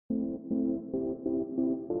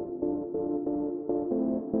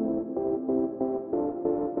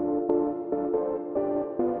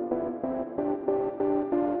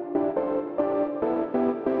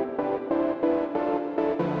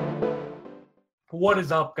What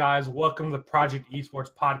is up, guys? Welcome to the Project Esports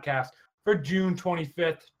podcast for June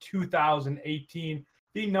 25th, 2018.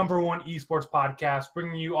 The #1 esports podcast,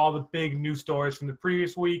 bringing you all the big news stories from the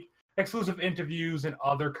previous week, exclusive interviews, and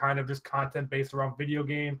other kind of just content based around video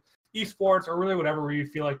game, esports, or really whatever you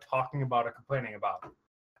feel like talking about or complaining about.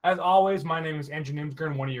 As always, my name is Andrew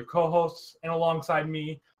Nimsgren, one of your co-hosts, and alongside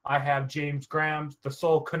me, I have James Graham, the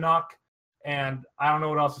Soul Canuck, and I don't know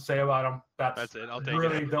what else to say about him. That's it. I'll take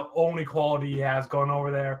really the only quality he has going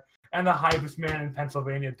over there. And the hypest man in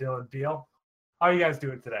Pennsylvania, Dylan Deal. How are you guys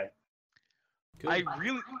doing today? Good. I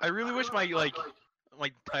really wish my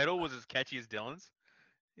title was as catchy as Dylan's.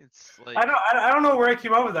 It's like I don't know where I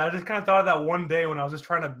came up with that. I just kind of thought of that one day when I was just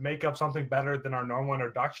trying to make up something better than our normal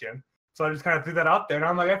introduction. So I just kind of threw that out there, and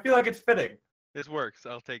I'm like, I feel like it's fitting. This works.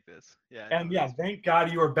 I'll take this. Yeah. And yeah, thank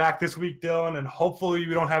God you are back this week, Dylan, and hopefully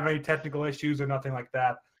we don't have any technical issues or nothing like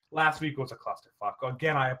that. Last week was a clusterfuck.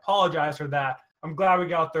 Again, I apologize for that. I'm glad we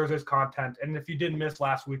got Thursday's content. And if you did miss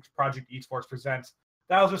last week's Project Esports Presents,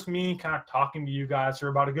 that was just me kind of talking to you guys for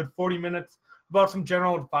about a good 40 minutes about some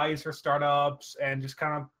general advice for startups and just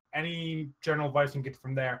kind of any general advice you can get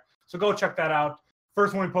from there. So go check that out.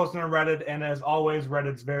 First one we posted on Reddit, and as always,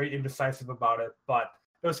 Reddit's very indecisive about it, but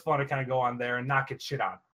it was fun to kind of go on there and not get shit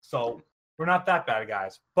on. So we're not that bad,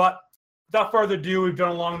 guys. But without further ado, we've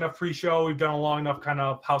done a long enough pre-show. We've done a long enough kind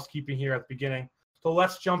of housekeeping here at the beginning. So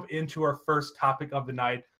let's jump into our first topic of the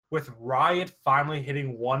night with Riot finally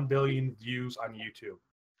hitting 1 billion views on YouTube.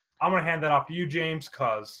 I'm going to hand that off to you, James,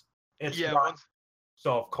 because it's Riot.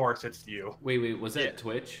 So, of course, it's you. Wait. Was that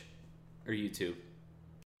Twitch or YouTube?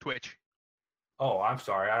 Twitch. Oh, I'm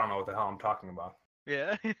sorry. I don't know what the hell I'm talking about.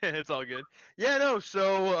 Yeah, it's all good. Yeah, no.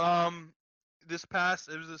 So, this past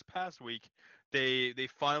week, they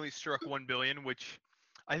finally struck 1 billion, which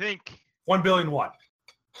I think 1 billion what?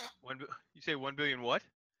 You say 1 billion what?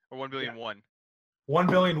 Or 1 billion yeah. one? 1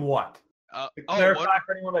 billion what? Clarify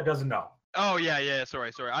for anyone that doesn't know. Oh yeah.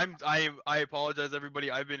 Sorry. I apologize, everybody.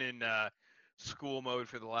 I've been in school mode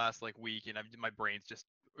for the last week, and my brain's just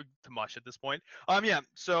to mush at this point. Yeah.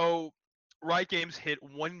 So Riot Games hit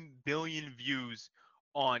 1 billion views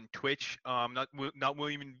on Twitch. Not 1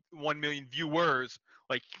 million viewers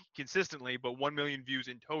consistently, but 1 million views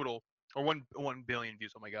in total, or 1 billion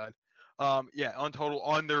views. Oh my god. Yeah, on total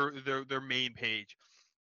on their main page.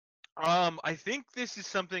 I think this is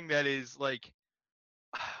something that is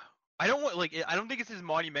I don't think it's as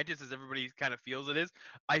monumentous as everybody kind of feels it is.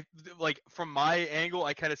 From my angle,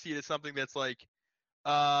 I kind of see it as something that's kind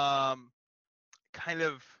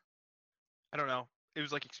of, I don't know. It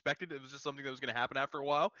was expected. It was just something that was going to happen after a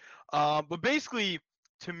while. But basically,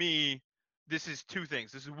 to me, this is two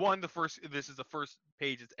things. This is the first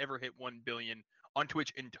page that's ever hit 1 billion on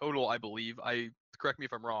Twitch in total, I believe. Correct me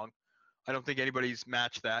if I'm wrong. I don't think anybody's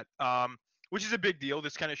matched that. Which is a big deal.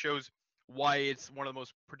 This kind of shows why it's one of the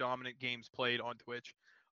most predominant games played on Twitch.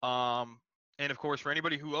 And of course, for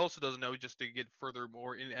anybody who also doesn't know, just to get further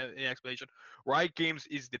more in explanation, Riot Games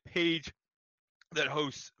is the page that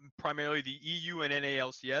hosts primarily the EU and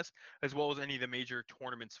NALCS, as well as any of the major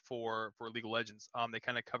tournaments for League of Legends. They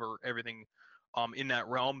kind of cover everything in that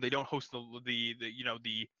realm. They don't host the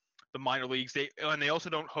minor leagues. They also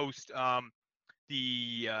don't host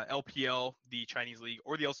the LPL, the Chinese league,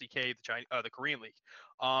 or the LCK, the Korean league.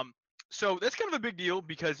 So that's kind of a big deal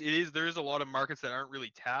because there is a lot of markets that aren't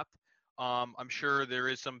really tapped. I'm sure there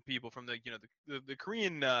is some people from the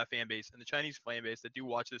Korean fan base and the Chinese fan base that do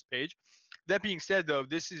watch this page. That being said, though,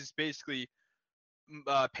 this is basically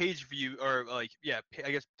page view, or I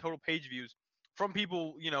guess total page views from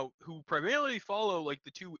people who primarily follow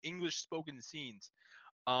the two English spoken scenes,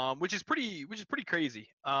 which is pretty crazy.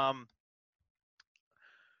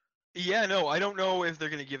 Yeah, no, I don't know if they're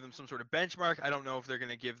going to give them some sort of benchmark. I don't know if they're going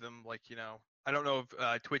to give them I don't know if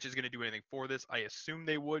Twitch is going to do anything for this. I assume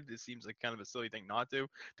they would. It seems like kind of a silly thing not to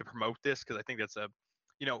promote this, because I think that's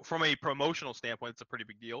from a promotional standpoint, it's a pretty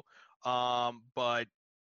big deal. But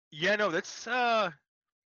yeah, no, that's I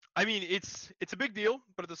mean, it's a big deal,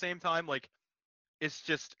 but at the same time, it's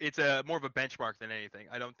a more of a benchmark than anything.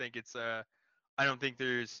 I don't think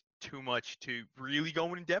there's too much to really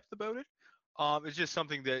go in depth about it. It's just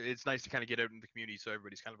something that it's nice to kind of get out in the community so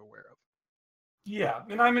everybody's kind of aware of. Yeah,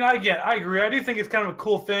 and I mean, I agree. I do think it's kind of a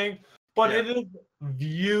cool thing, but it is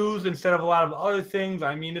views instead of a lot of other things.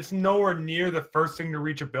 I mean, it's nowhere near the first thing to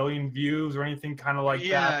reach 1 billion views or anything kind of like that.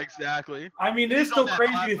 Yeah, exactly. I mean, it's still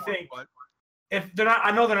crazy to think. if they're not,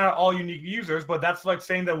 I know they're not all unique users, but that's like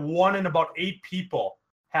saying that 1 in about 8 people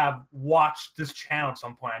have watched this channel at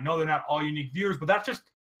some point. I know they're not all unique viewers, but that's just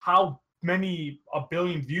how many a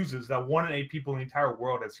billion views is that 1 in 8 people in the entire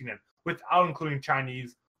world have seen it, without including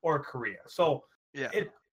Chinese or Korea. So Yeah.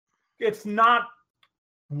 it's not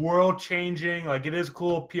world changing. Like, it is a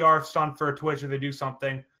cool PR stunt for Twitch if they do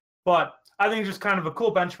something, but I think it's just kind of a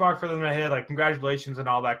cool benchmark for them to hit. Like, congratulations and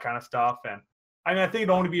all that kind of stuff. And I mean, I think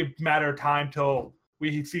it'll only be a matter of time till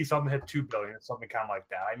we see something hit 2 billion or something kind of like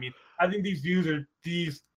that. I mean, I think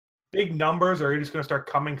these big numbers are just going to start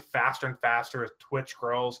coming faster and faster as Twitch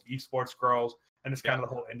grows, esports grows, and it's kind of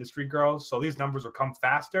the whole industry grows. So these numbers will come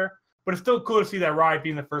faster, but it's still cool to see that Riot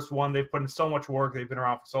being the first one. They've put in so much work. They've been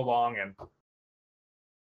around for so long, and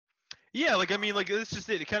Yeah, like I mean, like this is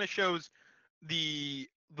it. It kind of shows the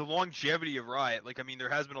longevity of Riot. Like I mean, there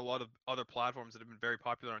has been a lot of other platforms that have been very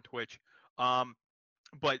popular on Twitch,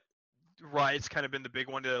 but Riot's kind of been the big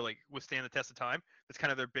one to like withstand the test of time. That's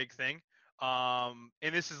kind of their big thing. And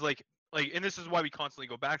this is and this is why we constantly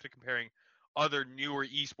go back to comparing other newer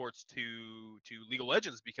esports to League of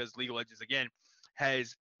Legends, because League of Legends again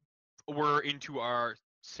we're into our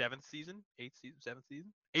eighth season.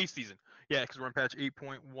 Yeah, because we're in patch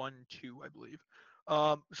 8.12, I believe.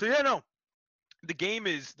 So yeah, no, the game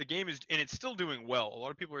is, and it's still doing well. A lot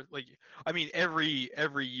of people are like, I mean, every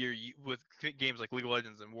year with games like League of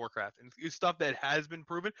Legends and Warcraft and it's stuff that has been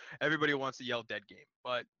proven, everybody wants to yell dead game.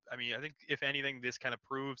 But I mean, I think if anything, this kind of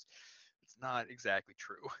proves it's not exactly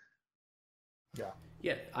true.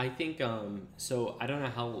 Yeah, I think so I don't know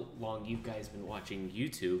how long you guys been watching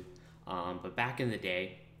YouTube, but back in the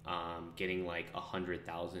day, getting like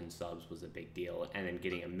 100,000 subs was a big deal, and then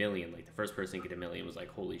getting 1 million, like the first person to get 1 million was like,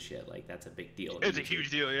 holy shit, like that's a big deal. It's a huge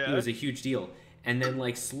deal, yeah. It was a huge deal, and then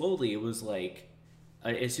like slowly it was like,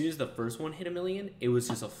 as soon as the first one hit 1 million, it was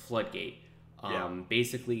just a floodgate.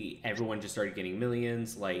 Basically everyone just started getting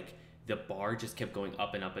millions. Like the bar just kept going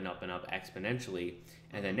up and up and up and up exponentially,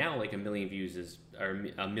 and then now like 1 million views is, or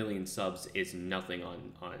 1 million subs is nothing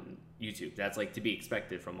on YouTube. That's like to be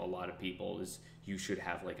expected from a lot of people, is you should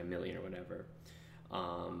have like 1 million or whatever.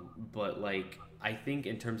 But like I think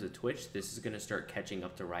in terms of Twitch, this is going to start catching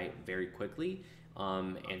up to Riot very quickly,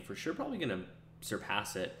 and for sure probably going to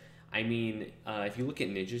surpass it. I mean, if you look at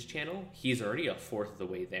Ninja's channel, he's already a fourth of the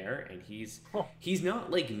way there, and he's not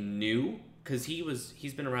like new, because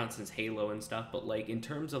he's been around since Halo and stuff, but like in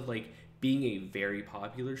terms of like being a very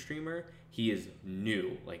popular streamer, he is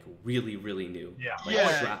new, like really, really new.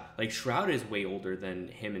 Like Shroud is way older than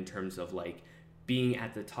him in terms of like being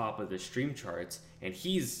at the top of the stream charts, and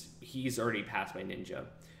he's already passed by Ninja.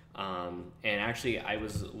 And actually, I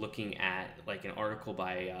was looking at like an article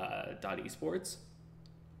by .esports,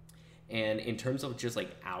 and in terms of just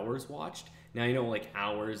like hours watched, now I know like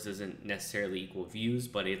hours doesn't necessarily equal views,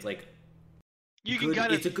 but it's like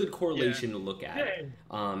it's a good correlation to look at.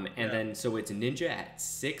 Then so it's Ninja at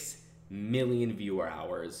 6 million viewer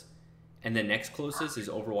hours, and the next closest is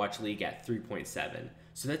Overwatch League at 3.7.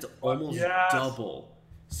 So that's almost double.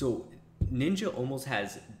 So Ninja almost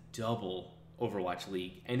has double Overwatch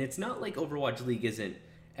League, and it's not like Overwatch League isn't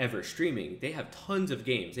ever streaming. They have tons of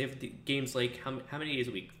games. They have games like how many days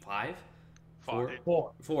a week? 5?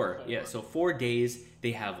 4. Yeah, so 4 days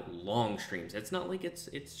they have long streams. It's not like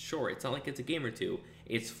it's short. It's not like it's a game or two.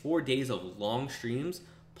 It's 4 days of long streams,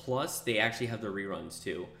 plus they actually have the reruns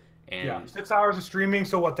too. And 6 hours of streaming.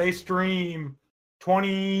 So what they stream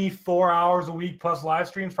 24 hours a week plus live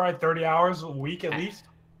streams, probably 30 hours a week at least.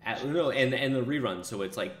 No, and the reruns, so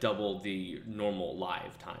it's like double the normal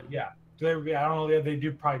live time. Yeah. So I don't know. They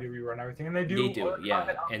do probably do rerun everything, and they do.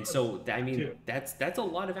 Yeah. And so I mean, that's a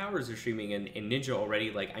lot of hours of streaming, and Ninja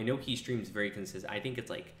already, like, I know he streams very consistent. I think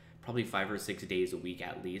it's like probably 5 or 6 days a week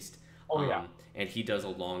at least. And he does a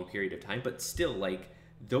long period of time, but still, like,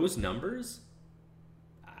 those numbers,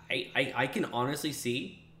 I can honestly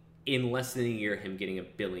see in less than a year him getting 1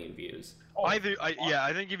 billion views. I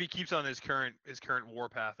think if he keeps on his current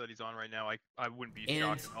warpath that he's on right now, I wouldn't be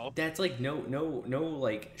shocked at all. That's like no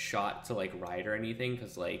like shot to like Riot or anything,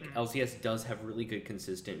 because like LCS does have really good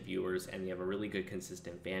consistent viewers, and they have a really good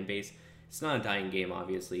consistent fan base. It's not a dying game,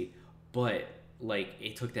 obviously, but like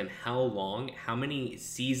it took them how many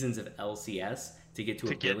seasons of LCS to get to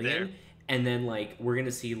 1 billion, and then like we're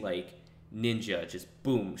gonna see like Ninja just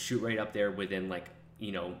boom shoot right up there within like,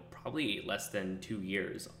 you know, probably less than 2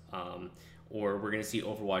 years. Or we're gonna see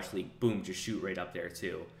Overwatch League boom just shoot right up there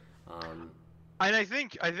too. And I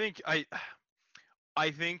think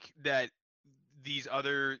that these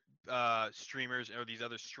other streamers or these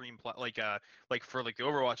other like for like the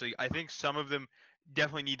Overwatch League, I think some of them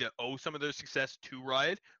definitely need to owe some of their success to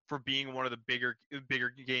Riot for being one of the bigger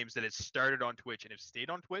games that has started on Twitch and have stayed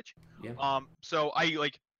on Twitch. Yeah. So I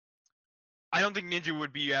don't think Ninja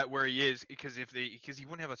would be at where he is because he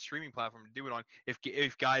wouldn't have a streaming platform to do it on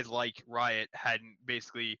if guys like Riot hadn't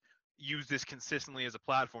basically used this consistently as a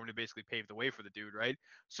platform to basically pave the way for the dude, right?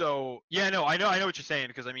 So yeah, no, I know what you're saying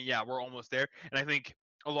because I mean, yeah, we're almost there, and I think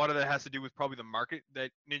a lot of that has to do with probably the market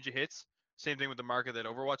that Ninja hits. Same thing with the market that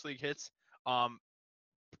Overwatch League hits.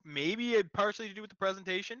 Maybe it partially to do with the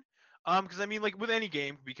presentation. Because I mean, like with any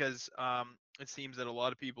game, because it seems that a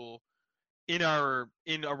lot of people in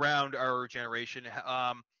around our generation,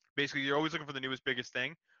 basically you're always looking for the newest, biggest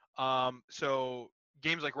thing. So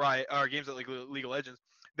games like Riot, or games like League of Legends,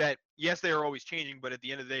 that yes, they are always changing, but at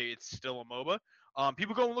the end of the day, it's still a MOBA.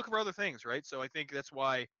 People go and look for other things, right? So I think that's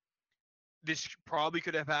why this probably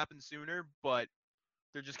could have happened sooner, but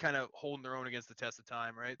they're just kind of holding their own against the test of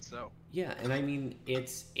time, right? So Yeah, and I mean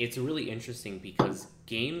it's really interesting because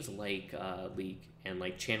games like League and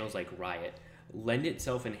like channels like Riot lend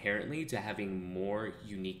itself inherently to having more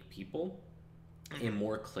unique people and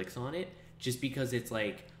more clicks on it, just because it's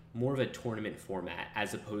like more of a tournament format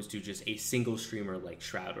as opposed to just a single streamer like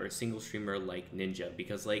Shroud or a single streamer like Ninja,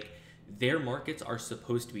 because like their markets are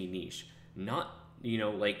supposed to be niche, not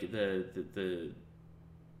like the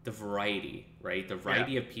variety, right? The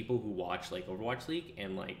variety of people who watch like Overwatch League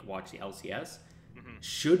and like watch the LCS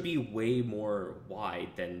should be way more wide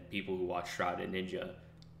than people who watch Shroud and Ninja.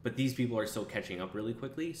 But these people are still catching up really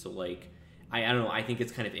quickly. So like, I don't know. I think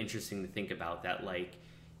it's kind of interesting to think about that. Like,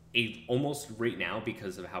 almost right now,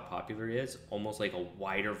 because of how popular it is, almost like a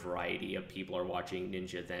wider variety of people are watching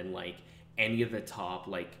Ninja than like any of the top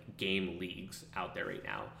like game leagues out there right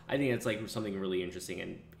now. I think it's like something really interesting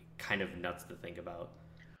and kind of nuts to think about.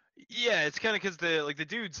 yeah, it's kind of because the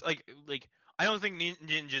dudes like I don't think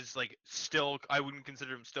Ninja's like still, I wouldn't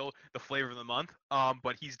consider him still the flavor of the month.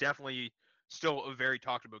 But he's definitely still a very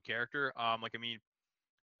talked about character. Like I mean,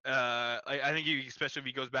 I think especially if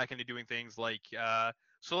he goes back into doing things like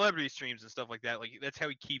celebrity streams and stuff like that. Like that's how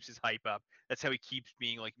he keeps his hype up. That's how he keeps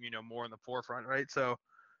being like more in the forefront, right? So,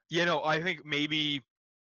 I think maybe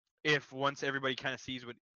if once everybody kind of sees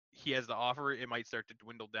what he has to offer, it might start to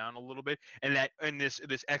dwindle down a little bit, and this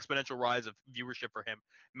exponential rise of viewership for him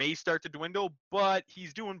may start to dwindle. But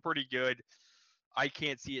he's doing pretty good. I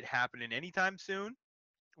can't see it happening anytime soon.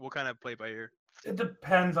 We'll kind of play by ear. It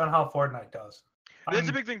depends on how Fortnite does. That's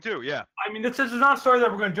a big thing too. Yeah. I mean, this is not a story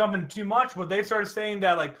that we're going to jump into too much, but they started saying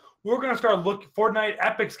that like we're going to start looking. Fortnite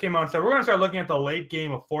Epics came out and said we're going to start looking at the late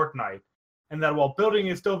game of Fortnite, and that while building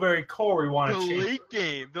is still very core, we want to change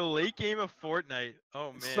the late game of Fortnite.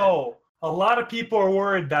 Oh man. So a lot of people are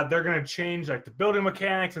worried that they're going to change like the building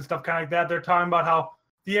mechanics and stuff kind of like that. They're talking about how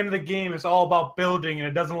the end of the game is all about building and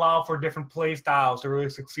it doesn't allow for different play styles to really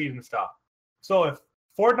succeed and stuff. So if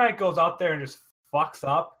Fortnite goes out there and just fucks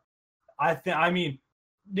up, I mean,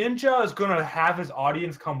 Ninja is going to have his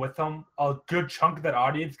audience come with him. A good chunk of that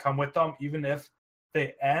audience come with them, even if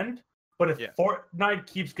they end. But if Fortnite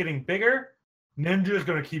keeps getting bigger, Ninja is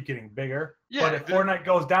going to keep getting bigger. Yeah, but if Fortnite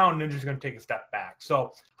goes down, Ninja's going to take a step back.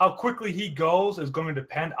 So how quickly he goes is going to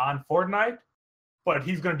depend on Fortnite, but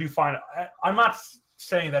he's going to do fine. I'm not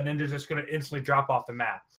saying that Ninja's just going to instantly drop off the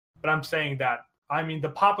map, but I'm saying that, I mean, the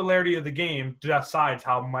popularity of the game decides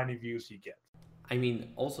how many views he gets. I mean,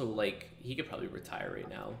 also, like, he could probably retire right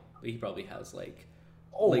now. He probably has, like...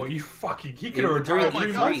 Oh, like, he could have retired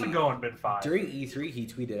 3 months ago and been fine. During E3, he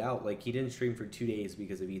tweeted out, like, he didn't stream for 2 days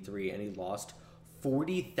because of E3, and he lost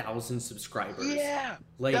 40,000 subscribers. Yeah,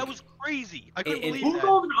 like, that was crazy. I couldn't believe that. Who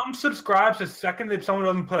goes and unsubscribes the second that someone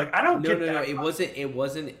doesn't play? Like, I don't get that. No, it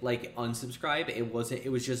wasn't, like, unsubscribe. It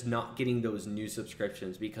was just not getting those new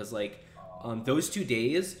subscriptions because, like, those 2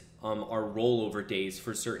 days are rollover days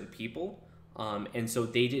for certain people. And so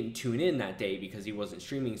they didn't tune in that day because he wasn't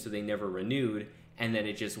streaming, so they never renewed, and then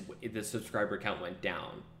the subscriber count went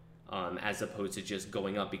down, as opposed to just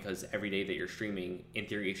going up because every day that you're streaming, in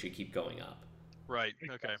theory, it should keep going up. Right,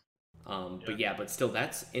 okay. But still,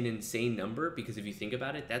 that's an insane number because if you think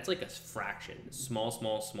about it, that's like a fraction,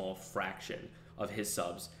 small fraction of his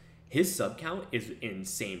subs. His sub count is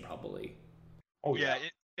insane, probably. Oh, yeah.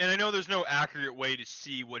 And I know there's no accurate way to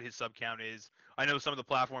see what his sub count is. I know some of the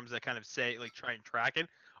platforms that kind of say, like, try and track it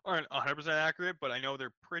aren't 100% accurate, but I know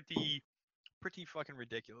they're pretty fucking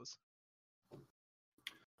ridiculous.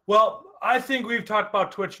 Well, I think we've talked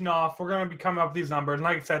about Twitch enough. We're going to be coming up with these numbers. And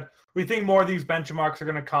like I said, we think more of these benchmarks are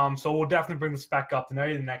going to come. So we'll definitely bring the spec up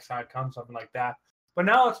maybe the next time it comes, something like that. But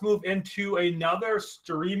now let's move into another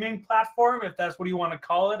streaming platform, if that's what you want to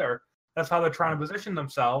call it, or that's how they're trying to position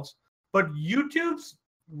themselves. But YouTube's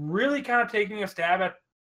really kind of taking a stab at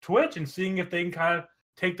Twitch and seeing if they can kind of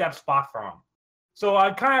take that spot from them. So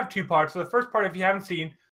I kind of have two parts. So the first part, if you haven't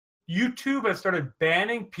seen, YouTube has started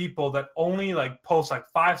banning people that only like post like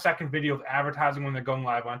 5-second videos advertising when they're going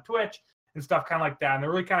live on Twitch and stuff kind of like that. And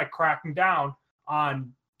they're really kind of cracking down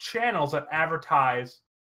on channels that advertise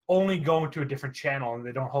only going to a different channel and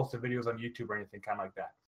they don't host their videos on YouTube or anything kind of like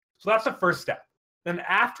that. So that's the first step. Then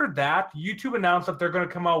after that, YouTube announced that they're going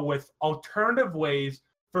to come out with alternative ways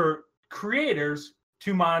for creators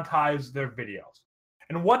to monetize their videos.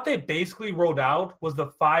 And what they basically rolled out was the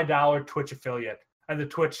 $5 Twitch affiliate and the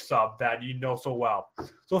Twitch sub that you know so well.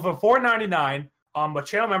 So for $4.99, a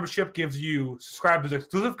channel membership gives you subscribers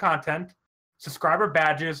exclusive content, subscriber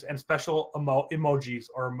badges, and special emojis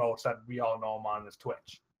or emotes that we all know them on this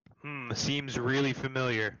Twitch. Seems really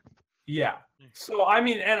familiar. Yeah. So, I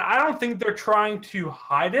mean, and I don't think they're trying to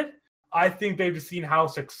hide it. I think they've just seen how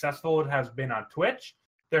successful it has been on Twitch.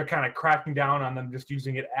 They're kind of cracking down on them just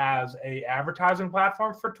using it as a advertising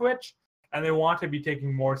platform for Twitch, and they want to be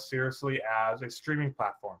taken more seriously as a streaming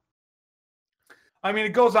platform. I mean,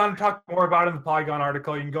 it goes on to talk more about it in the Polygon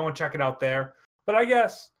article. You can go and check it out there. But I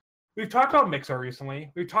guess we've talked about Mixer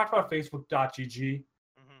recently. We've talked about Facebook.gg.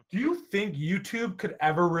 Do you think YouTube could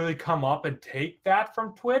ever really come up and take that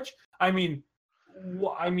from Twitch? I mean,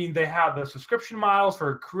 they have the subscription models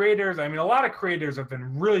for creators. I mean, a lot of creators have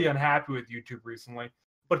been really unhappy with YouTube recently.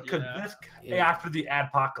 But could this, after the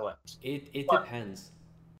adpocalypse? It depends.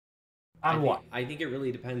 On what? I think it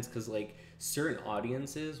really depends because, like, certain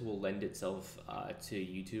audiences will lend itself to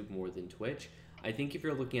YouTube more than Twitch. I think if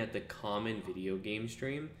you're looking at the common video game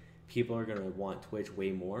stream, people are going to want Twitch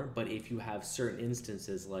way more. But if you have certain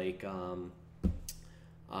instances like,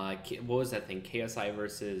 what was that thing? KSI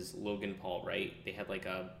versus Logan Paul, right? They had like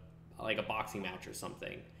a boxing match or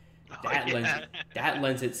something. That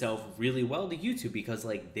lends itself really well to YouTube because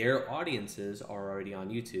like their audiences are already on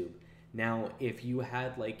YouTube. Now, if you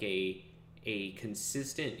had like a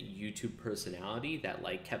consistent YouTube personality that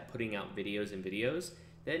like kept putting out videos,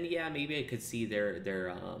 then yeah, maybe I could see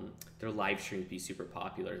their live streams be super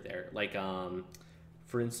popular there. Like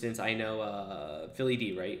for instance, I know Philly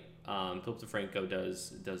D, right? Philip DeFranco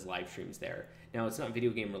does live streams there. Now it's not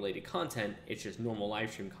video game related content; it's just normal live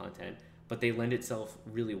stream content. But they lend itself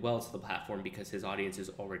really well to the platform because his audience is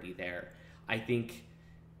already there. I think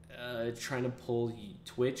trying to pull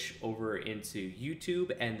Twitch over into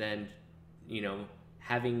YouTube and then,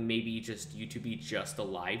 having maybe just YouTube be just a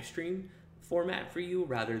live stream format for you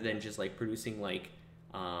rather than just like producing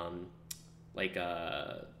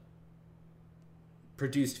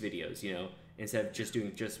produced videos, instead of just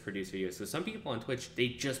doing produced videos. So some people on Twitch, they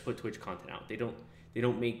just put Twitch content out. They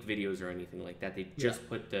don't make videos or anything like that. They just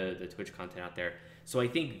put the Twitch content out there. So I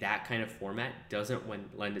think that kind of format doesn't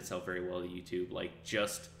lend itself very well to YouTube. Like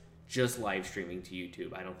just live streaming to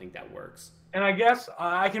YouTube, I don't think that works. And I guess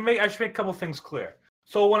I should make a couple things clear.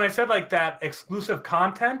 So when I said like that exclusive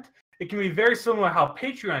content, it can be very similar to how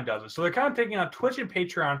Patreon does it. So they're kind of taking on Twitch and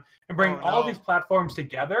Patreon and bringing all these platforms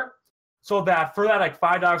together so that for that like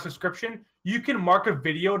 $5 subscription, you can mark a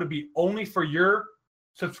video to be only for your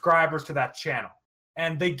subscribers to that channel.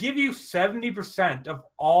 And they give you 70% of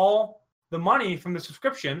all the money from the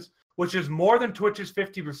subscriptions, which is more than Twitch's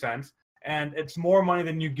 50%. And it's more money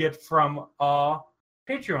than you get from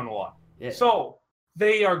Patreon one. Yeah. So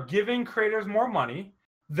they are giving creators more money.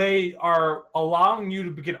 They are allowing you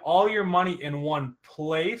to get all your money in one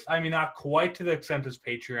place. I mean, not quite to the extent as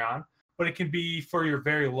Patreon, but it can be for your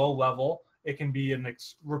very low level. It can be a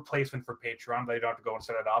replacement for Patreon. They don't have to go and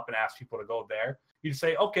set it up and ask people to go there. You just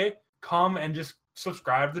say, okay, come and just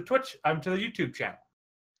subscribe to Twitch. To the YouTube channel.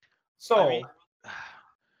 So,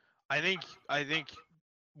 I think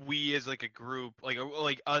we as like a group, like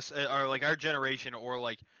us, or like our generation, or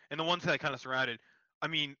like, and the ones that I kind of surrounded. I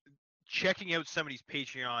mean, checking out somebody's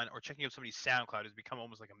Patreon or checking out somebody's SoundCloud has become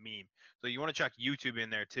almost like a meme. So you want to check YouTube in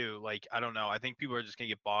there too. Like, I don't know. I think people are just gonna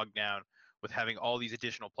get bogged down with having all these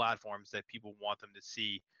additional platforms that people want them to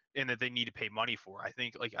see and that they need to pay money for. I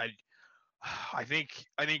think I think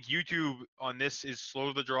YouTube on this is slow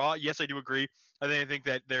to the draw. Yes, I do agree. I think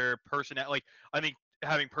that their I think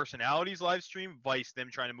having personalities live stream, vice them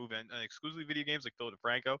trying to move in exclusively video games like Philip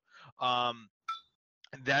DeFranco.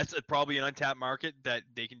 That's probably an untapped market that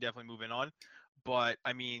they can definitely move in on. But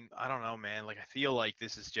I mean, I don't know, man. Like, I feel like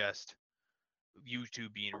this is just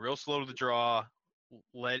YouTube being real slow to the draw.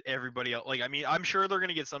 Let everybody else. Like, I mean, I'm sure they're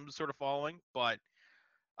gonna get some sort of following, but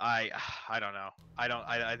I don't know.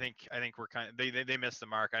 I think we're kind of they missed the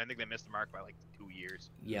mark. I think they missed the mark by like 2 years.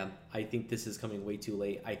 Yeah, I think this is coming way too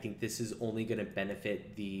late. I think this is only going to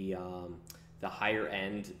benefit the the higher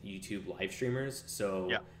end YouTube live streamers. So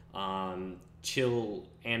Yeah. chill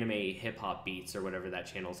anime hip hop beats or whatever that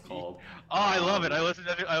channel's called. Oh, I love it. I listen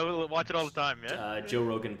to it. I watch it all the time, man. Joe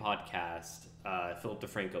Rogan podcast, Philip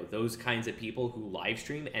DeFranco, those kinds of people who live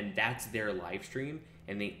stream, and that's their live stream,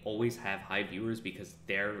 and they always have high viewers because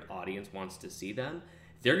their audience wants to see them.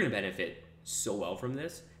 They're going to benefit so well from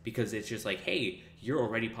this because it's just like, hey, you're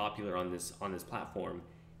already popular on this platform.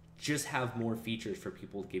 Just have more features for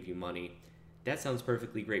people to give you money. That sounds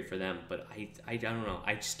perfectly great for them, but I don't know.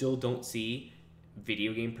 I still don't see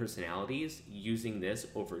video game personalities using this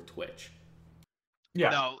over Twitch. Yeah.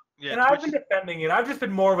 No, yeah. And I've been defending it. I've just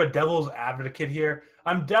been more of a devil's advocate here.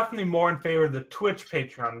 I'm definitely more in favor of the Twitch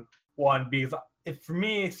Patreon one because for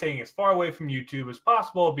me, staying as far away from YouTube as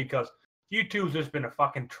possible because YouTube's just been a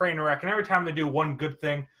fucking train wreck. And every time they do one good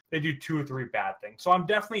thing, they do 2 or 3 bad things. So I'm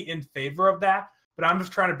definitely in favor of that. But I'm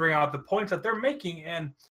just trying to bring out the points that they're making.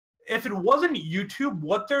 And if it wasn't YouTube,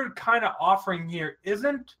 what they're kind of offering here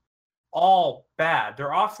isn't all bad.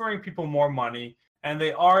 They're offering people more money. And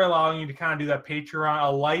they are allowing you to kind of do that Patreon,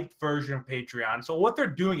 a light version of Patreon. So what they're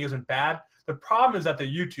doing isn't bad. The problem is that they're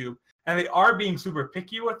YouTube, and they are being super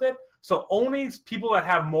picky with it. So only people that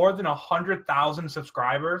have more than 100,000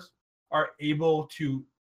 subscribers are able to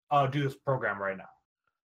do this program right now.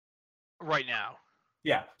 Right now.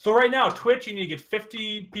 Yeah. So right now, Twitch, you need to get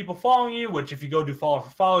 50 people following you, which if you go do follow for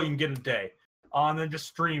follow, you can get a day. And then just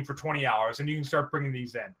stream for 20 hours, and you can start bringing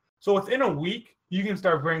these in. So within a week, you can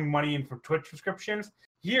start bringing money in from Twitch subscriptions.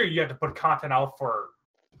 Here, you have to put content out for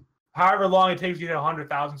however long it takes you to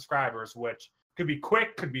 100,000 subscribers, which could be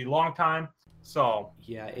quick, could be a long time. So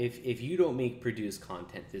yeah, if you don't make produced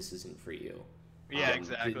content, this isn't for you. Yeah,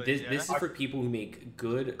 exactly. This is for people who make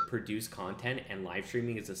good produced content, and live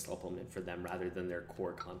streaming is a supplement for them rather than their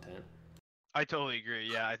core content. I totally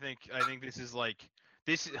agree. Yeah, I think this is like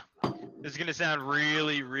this is gonna sound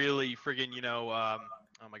really, really friggin'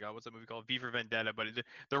 oh my god, what's that movie called? V for Vendetta. But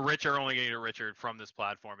the rich are only going to get richer from this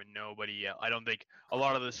platform, and nobody. I don't think a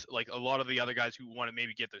lot of this, like a lot of the other guys who want to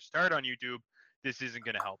maybe get their start on YouTube, this isn't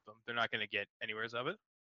going to help them. They're not going to get anywhere of it.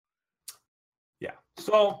 Yeah.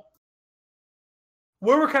 So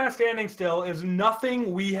where we're kind of standing still is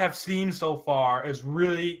nothing we have seen so far is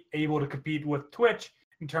really able to compete with Twitch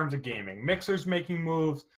in terms of gaming. Mixer's making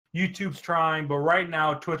moves, YouTube's trying, but right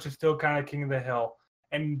now Twitch is still kind of king of the hill,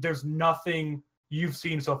 and there's nothing you've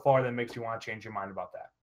seen so far that makes you want to change your mind about that.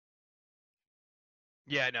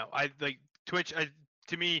 Yeah, no, I like Twitch.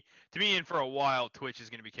 To me, and for a while, Twitch is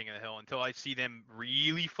going to be king of the hill until I see them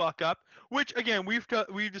really fuck up. Which again, we've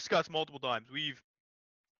discussed multiple times.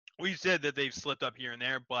 We've said that they've slipped up here and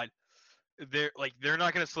there, but they're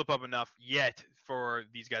not going to slip up enough yet for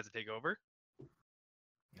these guys to take over.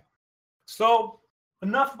 So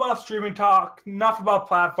enough about streaming talk. Enough about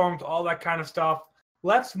platforms, all that kind of stuff.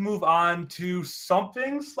 Let's move on to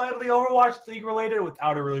something slightly Overwatch League related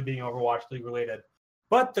without it really being Overwatch League related.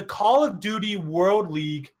 But the Call of Duty World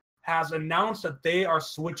League has announced that they are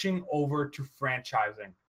switching over to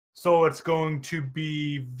franchising. So it's going to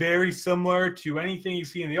be very similar to anything you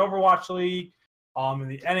see in the Overwatch League, in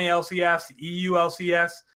the NALCS, the EU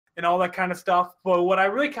LCS, and all that kind of stuff. But what I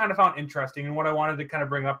really kind of found interesting and what I wanted to kind of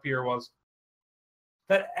bring up here was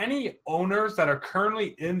that any owners that are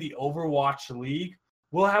currently in the Overwatch League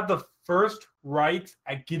will have the first right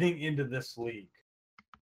at getting into this league.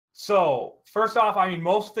 So, first off, I mean,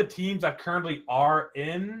 most of the teams that currently are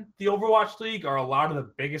in the Overwatch League are a lot of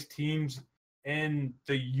the biggest teams in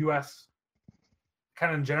the US,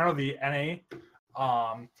 kind of in general, the NA.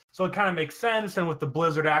 So it kind of makes sense. And with the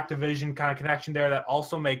Blizzard Activision kind of connection there, that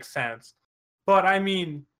also makes sense. But, I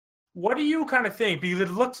mean, what do you kind of think? Because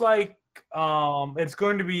it looks like it's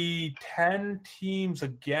going to be 10 teams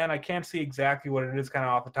again. I can't see exactly what it is kind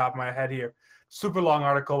of off the top of my head here. Super long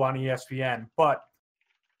article on ESPN. But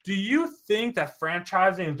do you think that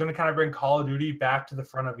franchising is going to kind of bring Call of Duty back to the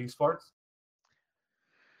front of esports?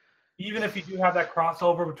 Even if you do have that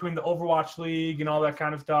crossover between the Overwatch League and all that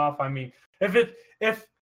kind of stuff. I mean, if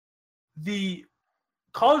the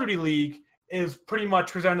Call of Duty League is pretty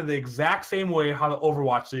much presented the exact same way how the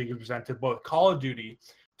Overwatch League is presented, both Call of Duty,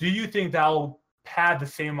 do you think that'll pad the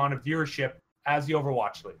same amount of viewership as the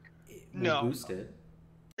Overwatch League? No. Boost it.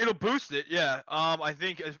 It'll boost it, yeah. I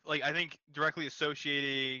think directly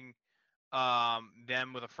associating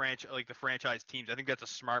them with the franchise teams, I think that's a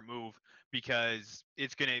smart move because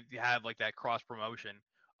it's gonna have like that cross promotion.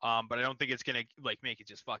 But I don't think it's gonna make it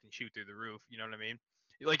just fucking shoot through the roof. You know what I mean?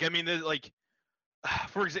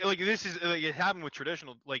 For example, this is it happened with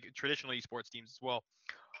traditional esports teams as well.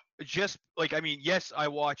 Just yes, I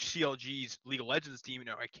watch CLG's League of Legends team, and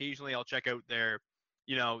occasionally I'll check out their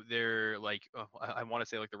you know, they're like, I want to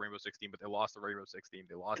say like the Rainbow Six team, but they lost the Rainbow Six team.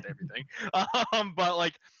 They lost everything. But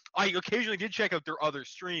like, I occasionally did check out their other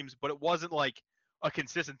streams, but it wasn't like a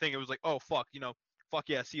consistent thing. It was like, oh fuck, you know, fuck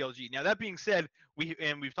yeah, CLG. Now that being said, we've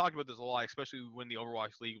talked about this a lot, especially when the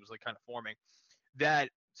Overwatch League was like kind of forming. That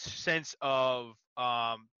sense of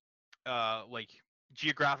like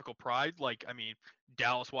geographical pride. Like, I mean,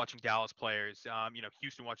 Dallas watching Dallas players, you know,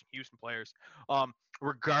 Houston watching Houston players.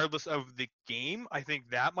 Regardless of the game, I think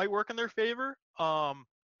that might work in their favor. I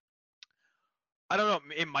don't know.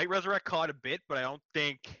 It might resurrect COD a bit, but I don't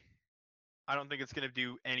think it's gonna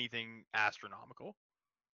do anything astronomical.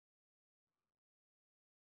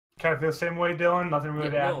 Kind of feel the same way, Dylan. Nothing really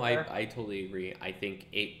to add No, there. I totally agree. I think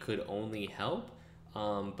it could only help,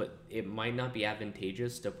 but it might not be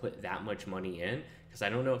advantageous to put that much money in because I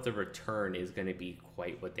don't know if the return is going to be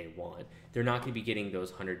quite what they want. They're not going to be getting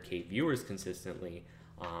those 100K viewers consistently,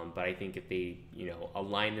 but I think if they, you know,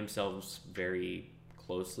 align themselves very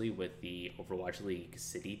closely with the Overwatch League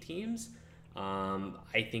city teams,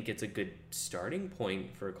 I think it's a good starting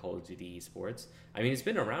point for Call of Duty esports. I mean, it's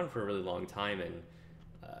been around for a really long time, and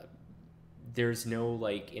there's no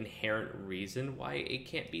like inherent reason why it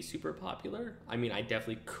can't be super popular. I mean, I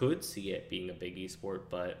definitely could see it being a big esport,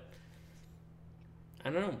 but I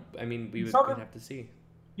don't know. I mean, we'd have to see.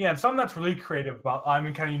 Yeah, and something that's really creative about, I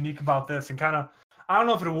mean, kind of unique about this, and kind of, I don't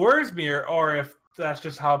know if it worries me or if that's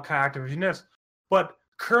just how kind of Activision is, but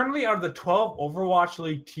currently out of the 12 Overwatch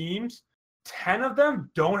League teams, 10 of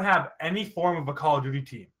them don't have any form of a Call of Duty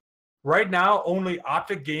team. Right now, only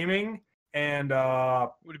Optic Gaming and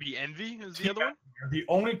Would it be Envy? Is the other one? the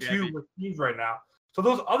only two with teams right now. So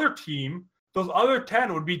those other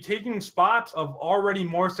 10 would be taking spots of already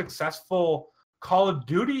more successful Call of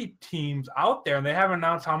Duty teams out there, and they haven't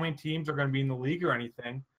announced how many teams are going to be in the league or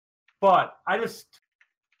anything. But this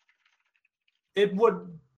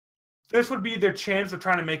would be their chance of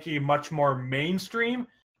trying to make it much more mainstream.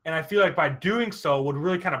 And I feel like by doing so would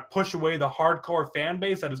really kind of push away the hardcore fan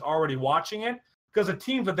base that is already watching it, because the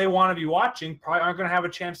teams that they want to be watching probably aren't going to have a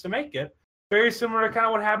chance to make it. Very similar to kind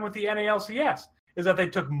of what happened with the NALCS, is that they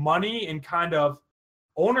took money and kind of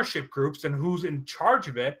ownership groups and who's in charge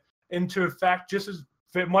of it into effect just as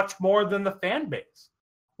much more than the fan base,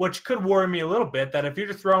 which could worry me a little bit that if you're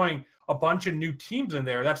just throwing a bunch of new teams in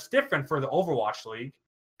there, that's different for the Overwatch League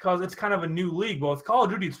because it's kind of a new league. But with Call of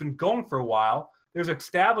Duty, it's been going for a while. There's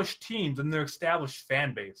established teams and there's established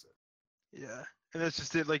fan bases. Yeah, and that's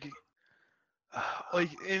just it. Like,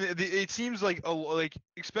 and it seems like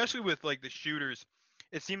especially with like the shooters,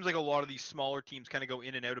 it seems like a lot of these smaller teams kind of go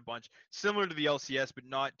in and out a bunch, similar to the LCS, but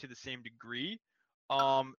not to the same degree.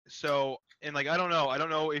 So and like I don't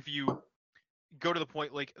know if you go to the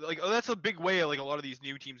point like oh, that's a big way like a lot of these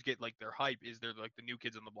new teams get like their hype is they're like the new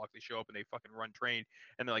kids on the block. They show up and they fucking run train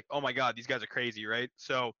and they're like, oh my god, these guys are crazy, right?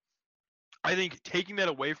 So I think taking that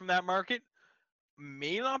away from that market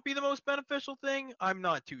may not be the most beneficial thing. I'm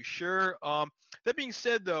not too sure. That being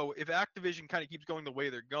said, though, if Activision kind of keeps going the way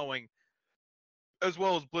they're going, as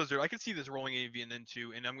well as Blizzard, I could see this rolling even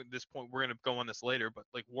into, and I'm at this point we're gonna go on this later, but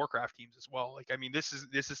like Warcraft teams as well. Like, I mean, this is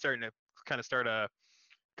starting to kind of start a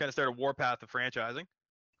warpath of franchising.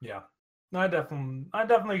 Yeah, no, I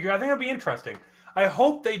definitely agree. I think it'll be interesting. I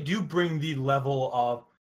hope they do bring the level of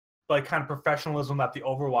like kind of professionalism that the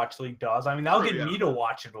Overwatch League does. I mean, that'll get me to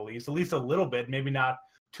watch it at least a little bit, maybe not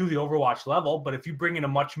to the Overwatch level, but if you bring in a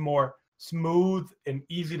much more smooth and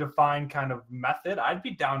easy to find kind of method, I'd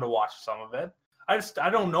be down to watch some of it. I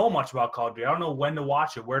don't know much about Call of Duty. I don't know when to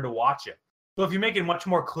watch it, where to watch it. So if you make it much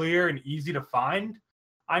more clear and easy to find,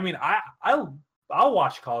 I mean, I'll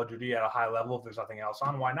watch Call of Duty at a high level if there's nothing else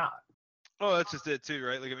on. Why not? Oh, that's just it too,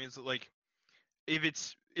 right? Like, I mean, it's like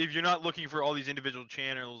if you're not looking for all these individual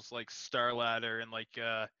channels like StarLadder and like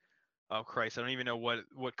oh Christ, I don't even know what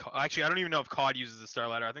actually I don't even know if COD uses the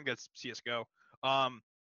StarLadder. I think that's CS:GO.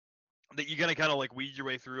 That you're gonna kind of like weed your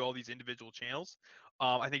way through all these individual channels.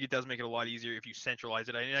 I think it does make it a lot easier if you centralize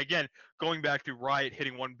it. And again, going back to Riot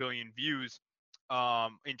hitting 1 billion views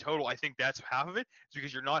in total, I think that's half of it. It's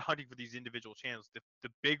because you're not hunting for these individual channels. The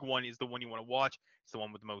big one is the one you want to watch. It's the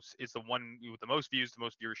one with the most. It's the one with the most views, the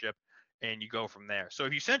most viewership, and you go from there. So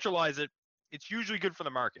if you centralize it, it's usually good for the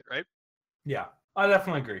market, right? Yeah, I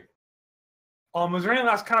definitely agree. Is there any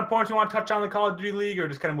last kind of points you want to touch on the Call of Duty League, or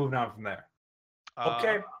just kind of moving on from there?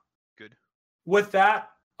 Okay. Good. With that,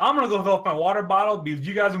 I'm going to go fill up my water bottle because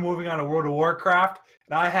you guys are moving on to World of Warcraft,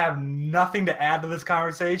 and I have nothing to add to this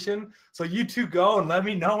conversation. So you two go and let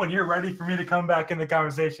me know when you're ready for me to come back in the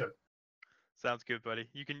conversation. Sounds good, buddy.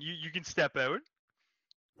 You can step out.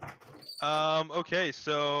 Okay,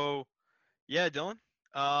 so yeah, Dylan.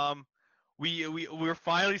 We're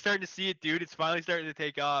finally starting to see it, dude. It's finally starting to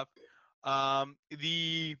take off.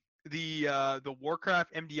 The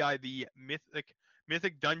Warcraft MDI, the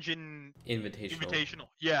Mythic Dungeon Invitational. Invitational,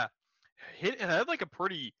 yeah, it had like a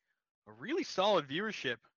really solid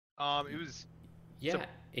viewership. It was Yeah, it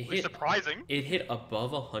it was hit surprising. it hit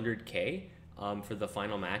above 100K for the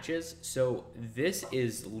final matches. So this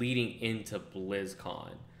is leading into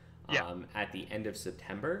BlizzCon Yeah, at the end of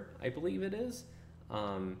September, I believe it is.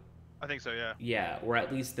 Um, I think so. Yeah, yeah, or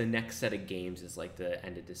at least the next set of games is like the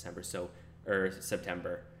end of December, so or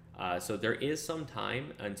September. So there is some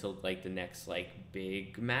time until like the next like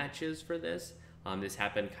big matches for this. This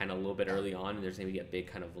happened kind of a little bit early on, and there's gonna be a big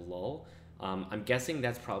kind of lull. I'm guessing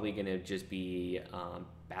that's probably gonna just be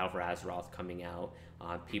Battle for Azeroth coming out,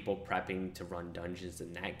 people prepping to run dungeons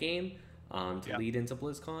in that game to yeah. lead into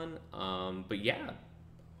BlizzCon. But yeah,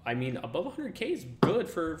 I mean above 100K is good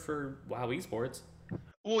for WoW Esports.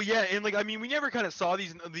 Well, yeah, and like I mean, we never kind of saw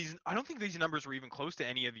these. I don't think these numbers were even close to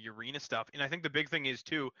any of the arena stuff. And I think the big thing is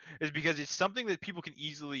too is because it's something that people can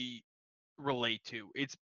easily relate to.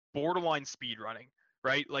 It's borderline speed running,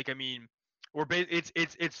 right? Like I mean,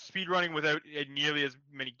 it's speed running without nearly as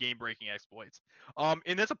many game breaking exploits.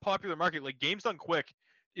 And that's a popular market. Like Games Done Quick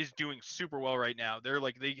is doing super well right now.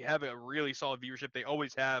 They have a really solid viewership. They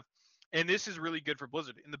always have. And this is really good for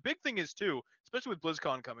Blizzard. And the big thing is too, especially with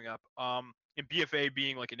BlizzCon coming up, and BFA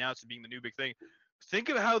being like announced and being the new big thing. Think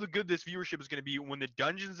of how good this viewership is going to be when the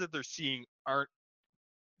dungeons that they're seeing aren't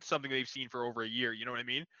something they've seen for over a year. You know what I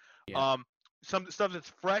mean? Yeah. Um, some stuff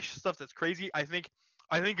that's fresh, stuff that's crazy. I think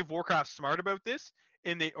if Warcraft's smart about this,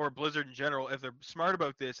 or Blizzard in general, if they're smart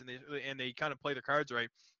about this and they kind of play their cards right,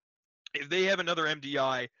 if they have another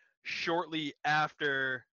MDI shortly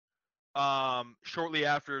after shortly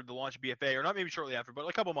after the launch of BFA, or not maybe shortly after, but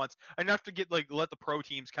a couple months, enough to get let the pro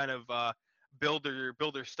teams kind of build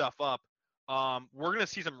their stuff up. We're gonna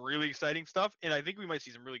see some really exciting stuff, and I think we might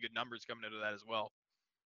see some really good numbers coming out of that as well.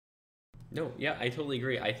 No, yeah, I totally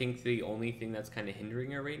agree. I think the only thing that's kind of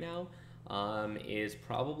hindering it right now is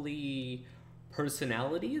probably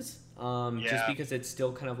personalities, just Yeah, because it's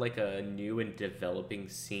still kind of like a new and developing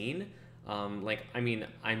scene. Like, I mean,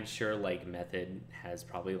 I'm sure like Method has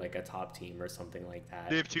probably like a top team or something like they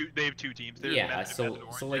that. have two. They have two teams. There's Yeah, Method and so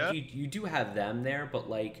Method so Orange. like Yeah, you do have them there, but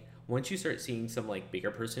like once you start seeing some like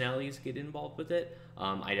bigger personalities get involved with it,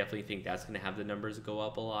 I definitely think that's gonna have the numbers go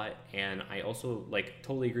up a lot. And I also like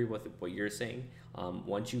totally agree with what you're saying.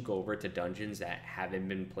 Once you go over to dungeons that haven't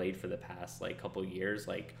been played for the past like couple years,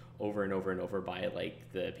 like over and over and over by like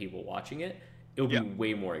the people watching it, it'll be yeah,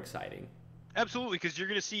 way more exciting. absolutely. Because you're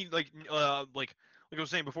gonna see like I was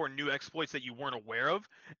saying before, new exploits that you weren't aware of,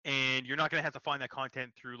 and you're not gonna have to find that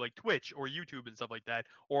content through like Twitch or YouTube and stuff like that,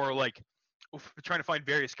 or like trying to find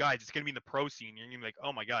various guides. It's gonna be in the pro scene. You're gonna be like,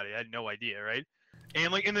 oh my god, I had no idea, right?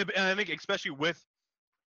 And I think especially with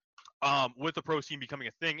the pro scene becoming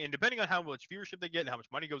a thing, and depending on how much viewership they get and how much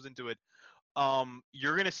money goes into it,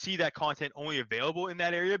 you're gonna see that content only available in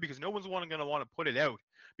that area because no one's gonna want to put it out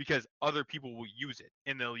because other people will use it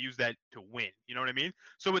and they'll use that to win. You know what I mean?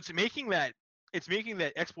 So it's making that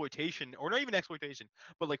exploitation, or not even exploitation,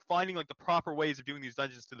 but like finding like the proper ways of doing these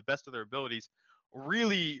dungeons to the best of their abilities,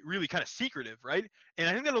 really, really kind of secretive, right? And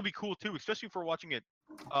I think that'll be cool too, especially for watching it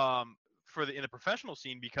in the professional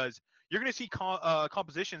scene because you're gonna see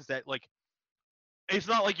compositions that like it's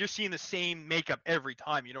not like you're seeing the same makeup every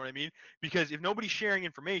time. You know what I mean? Because if nobody's sharing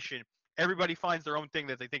information, everybody finds their own thing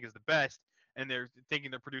that they think is the best, and they're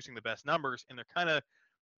thinking they're producing the best numbers, and they're kind of.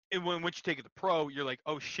 And once you take it to pro, you're like,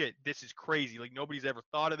 oh shit, this is crazy. Like nobody's ever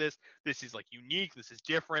thought of this. This is like unique. This is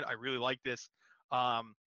different. I really like this.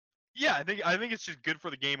 Um, yeah, I think it's just good for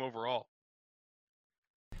the game overall.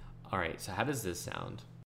 All right, so how does this sound?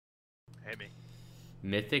 Hey me.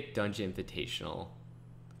 Mythic Dungeon Invitational,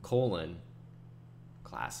 colon,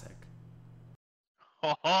 classic.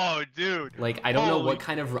 Oh, dude. Like I don't know Holy. what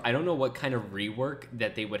kind of rework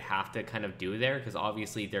that they would have to kind of do there because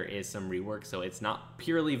obviously there is some rework, so it's not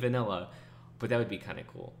purely vanilla, but that would be kind of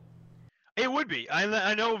cool. It would be.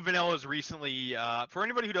 I know Vanilla's recently. For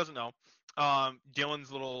anybody who doesn't know,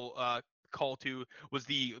 Dylan's little call to was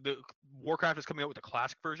the Warcraft is coming out with the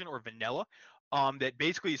classic version or vanilla, that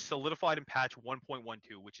basically is solidified in patch 1.12,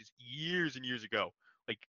 which is years and years ago,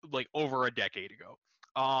 like over a decade ago.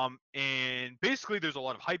 And basically there's a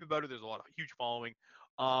lot of hype about it. There's a lot of huge following.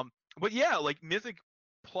 But yeah, like Mythic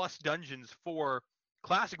plus dungeons for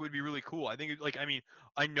classic would be really cool. I think like I mean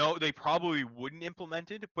I know they probably wouldn't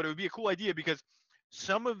implement it, but it would be a cool idea because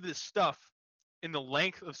some of this stuff in the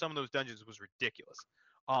length of some of those dungeons was ridiculous.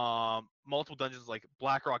 Multiple dungeons like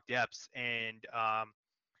Blackrock Depths and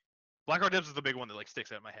Blackheart Depths is the big one that like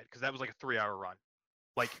sticks out in my head because that was like a 3-hour run.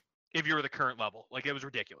 Like if you were the current level, like it was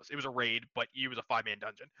ridiculous. It was a raid, but it was a 5-man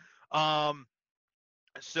dungeon.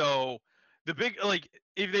 So the big like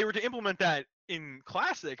if they were to implement that in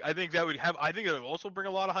Classic, I think that would have. I think it would also bring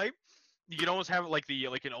a lot of hype. You could almost have like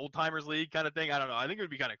an old timers league kind of thing. I don't know. I think it would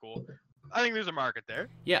be kind of cool. I think there's a market there.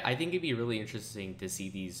 Yeah, I think it'd be really interesting to see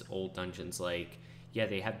these old dungeons. Like, yeah,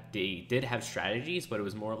 they did have strategies, but it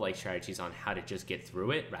was more of like strategies on how to just get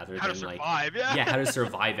through it rather How to than like survive, yeah. how to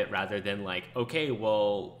survive it rather than like, okay,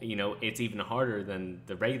 well, it's even harder than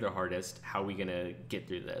the regular hardest. How are we gonna get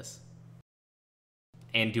through this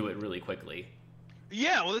and do it really quickly?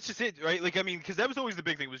 Yeah, well, that's just it, right? Like, I mean, because that was always the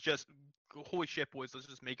big thing, was just, holy shit, boys, let's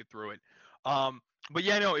just make it through it. But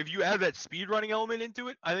yeah, no, if you add that speed running element into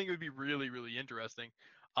it, I think it would be really, really interesting.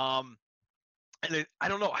 And I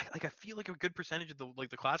don't know, I feel like a good percentage of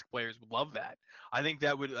the classic players would love that. I think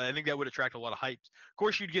that would attract a lot of hypes. Of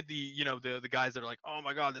course, you'd get the guys that are like, oh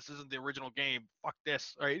my god, this isn't the original game, fuck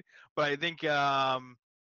this, right? But I think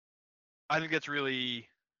that's really.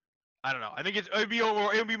 I don't know. I think it would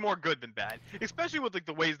be more good than bad, especially with like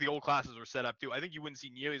the ways the old classes were set up too. I think you wouldn't see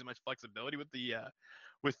nearly as much flexibility with the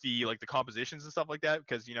like the compositions and stuff like that,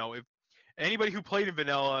 because if anybody who played in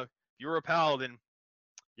vanilla, if you were a paladin,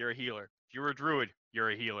 you're a healer. If you were a druid, you're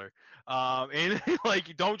a healer. And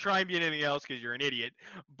like don't try and be anything else because you're an idiot.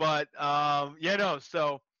 But yeah, no.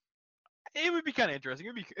 So it would be kind of interesting.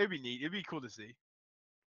 It'd be neat. It'd be cool to see.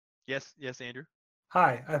 Yes, Andrew.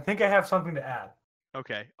 Hi, I think I have something to add.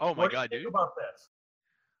 Okay. Oh my What god, do you dude. think about this?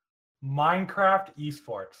 Minecraft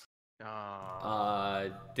esports.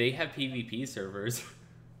 They have PvP servers.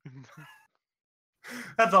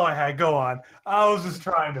 That's all I had. Go on. I was just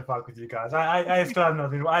trying to fuck with you guys. I still have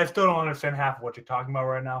nothing. I still don't understand half of what you're talking about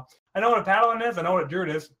right now. I know what a paladin is. I know what a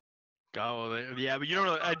druid is. Oh, yeah, but you don't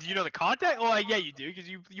know. Do you know the content? Oh, yeah, you do because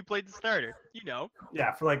you played the starter. You know.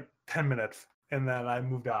 Yeah, for like 10 minutes, and then I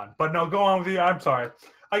moved on. But no, go on with you. I'm sorry.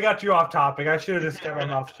 I got you off topic. I should have just kept my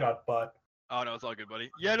mouth shut, but. Oh no, it's all good, buddy.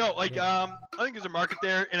 Yeah, no, like I think there's a market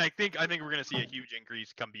there, and I think we're gonna see a huge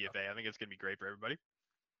increase come BFA. I think it's gonna be great for everybody.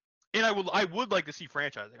 And I would like to see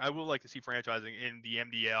franchising. I would like to see franchising in the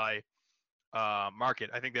MDI market.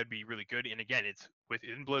 I think that'd be really good. And again, it's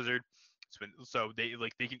within Blizzard, so they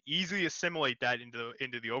can easily assimilate that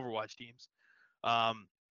into the Overwatch teams. I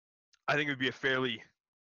think it would be a fairly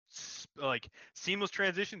like seamless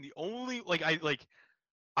transition. The only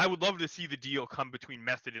I would love to see the deal come between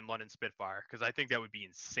Method and London Spitfire because I think that would be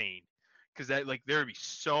insane. Because that there would be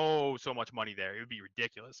so much money there. It would be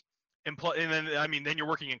ridiculous. And then I mean then you're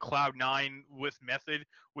working in Cloud9 with Method,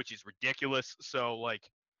 which is ridiculous. So like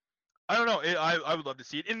I don't know. I would love to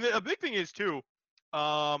see it. And a big thing is too,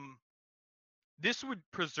 this would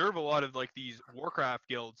preserve a lot of like these Warcraft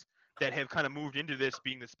guilds that have kind of moved into this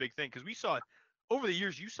being this big thing because we saw over the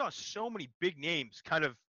years you saw so many big names kind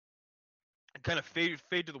of fade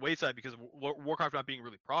to the wayside because of Warcraft not being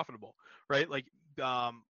really profitable, right? Like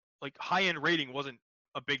high end rating wasn't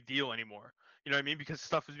a big deal anymore. You know what I mean? Because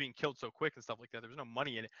stuff was being killed so quick and stuff like that. There was no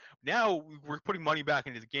money in it. Now we're putting money back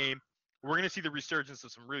into the game. We're going to see the resurgence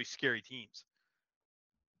of some really scary teams.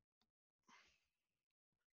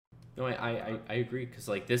 No, I agree because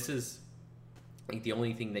like this is like the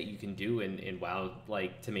only thing that you can do in WoW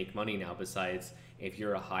like to make money now besides if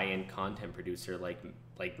you're a high end content producer like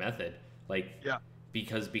Method. Like yeah,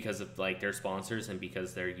 because of like their sponsors and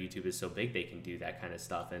because their YouTube is so big, they can do that kind of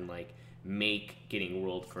stuff and like make getting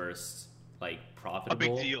world first like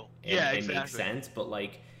profitable. A big deal. And, yeah, and exactly. make sense. But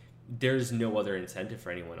like, there's no other incentive for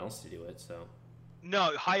anyone else to do it. So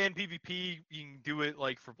no, high end PvP you can do it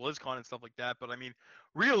like for BlizzCon and stuff like that. But I mean,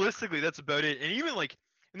 realistically, that's about it. And even like,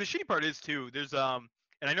 and the shitty part is too. There's and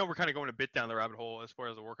I know we're kind of going a bit down the rabbit hole as far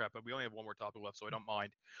as the Warcraft, but we only have one more topic left, so I don't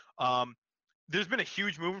mind. There's been a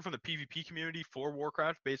huge movement from the PvP community for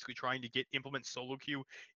Warcraft, basically trying to implement solo queue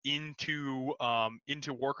into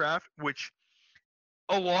Warcraft, which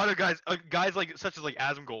a lot of guys like such as like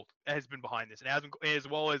Asmongold has been behind this, and as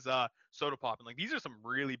well as Sodapop, and like these are some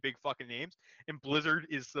really big fucking names. And Blizzard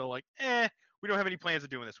is still like, we don't have any plans of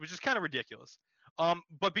doing this, which is kind of ridiculous.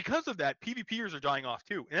 But because of that, PvPers are dying off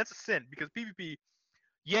too, and that's a sin because PvP,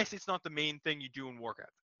 yes, it's not the main thing you do in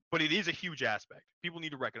Warcraft. But it is a huge aspect. People need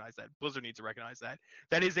to recognize that. Blizzard needs to recognize that.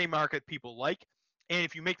 That is a market people like. And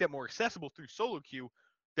if you make that more accessible through solo queue,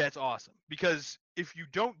 that's awesome. Because if you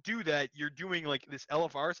don't do that, you're doing like this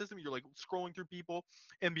LFR system. You're like scrolling through people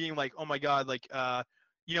and being like, oh my god, like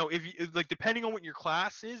if you like depending on what your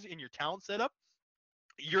class is in your talent setup,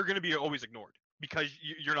 you're gonna be always ignored because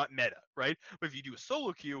you're not meta, right? But if you do a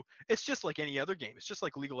solo queue, it's just like any other game. It's just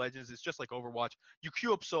like League of Legends. It's just like Overwatch. You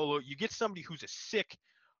queue up solo. You get somebody who's a sick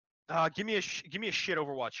Give me a shit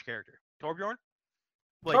Overwatch character. Torbjorn.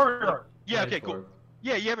 Like, Sure. yeah, okay, cool. Torb.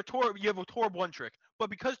 Yeah, you have a Torb one trick, but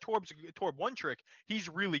because Torb's a Torb one trick, he's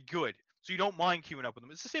really good. So you don't mind queuing up with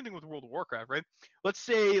him. It's the same thing with World of Warcraft, right? Let's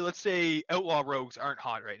say outlaw rogues aren't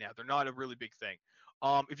hot right now. They're not a really big thing.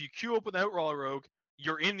 If you queue up with outlaw rogue,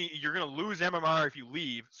 you're gonna lose MMR if you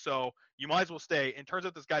leave. So you might as well stay. And turns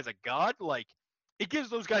out this guy's a god. Like, it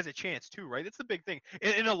gives those guys a chance too, right? That's the big thing.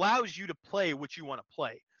 It allows you to play what you want to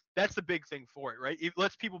play. That's the big thing for it, right? It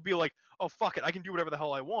lets people be like, oh fuck it, I can do whatever the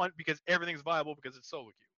hell I want because everything's viable because it's solo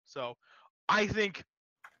queue. So I think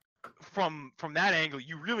from that angle,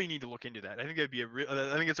 you really need to look into that. I think that'd be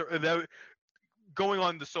I think going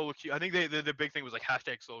on the solo queue. I think the big thing was like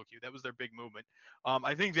hashtag solo queue. That was their big movement.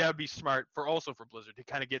 I think that would be smart for Blizzard to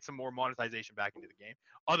kind of get some more monetization back into the game,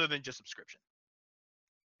 other than just subscription.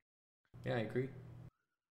 Yeah, I agree.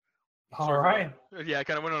 All right. Yeah, I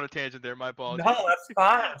kind of went on a tangent there. My apologies. No, that's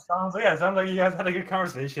fine. Sounds like you guys had a good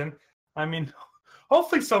conversation. I mean,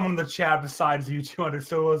 hopefully someone in the chat besides you two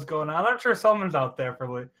understood what's going on. I'm sure someone's out there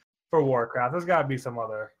for Warcraft. There's got to be some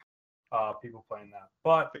other people playing that.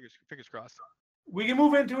 But fingers crossed. We can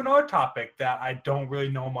move into another topic that I don't really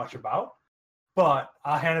know much about, but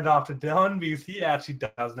I'll hand it off to Dylan because he actually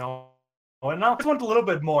does know. And now this one's a little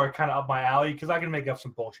bit more kind of up my alley because I can make up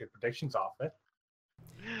some bullshit predictions off it.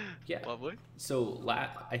 Yeah, lovely. So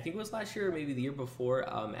I think it was last year or maybe the year before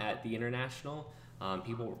at the International,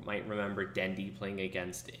 people might remember Dendi playing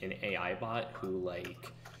against an AI bot who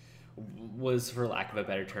like was, for lack of a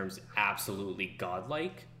better terms, absolutely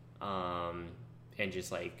godlike, and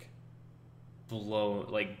just like blew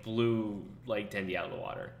like Dendi out of the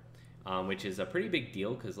water, which is a pretty big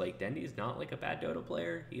deal because like Dendi's not like a bad Dota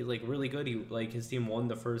player. He's like really good. He like his team won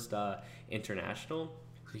the first International.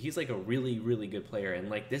 So he's like a really, really good player, and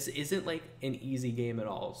like this isn't like an easy game at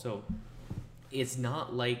all. So it's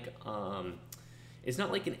not like an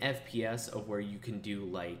FPS of where you can do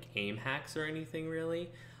like aim hacks or anything really.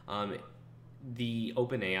 The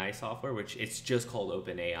OpenAI software, which it's just called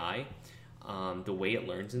OpenAI, the way it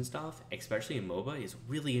learns and stuff, especially in MOBA, is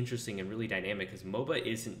really interesting and really dynamic because MOBA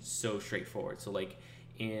isn't so straightforward. So like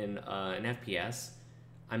in an FPS,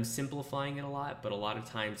 I'm simplifying it a lot, but a lot of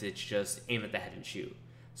times it's just aim at the head and shoot.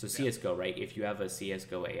 So CSGO, right? If you have a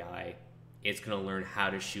CSGO AI, it's going to learn how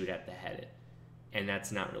to shoot at the head. And that's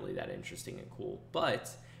not really that interesting and cool. But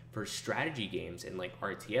for strategy games and like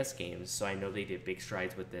RTS games, so I know they did big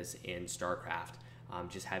strides with this in StarCraft,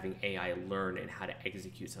 just having AI learn and how to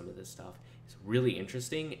execute some of this stuff is really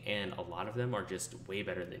interesting, and a lot of them are just way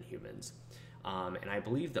better than humans. And I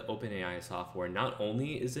believe the OpenAI software not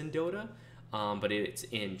only is in Dota, but it's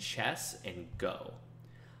in chess and Go.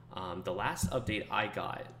 The last update I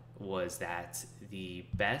got was that the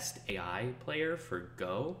best AI player for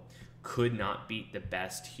Go could not beat the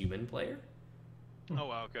best human player. Oh,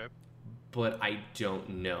 wow, okay. But I don't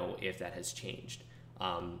know if that has changed.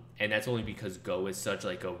 And that's only because Go is such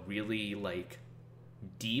like a really like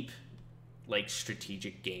deep, like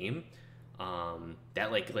strategic game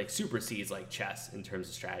that like supersedes like chess in terms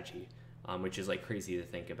of strategy, which is like crazy to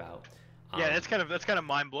think about. Yeah, that's kind of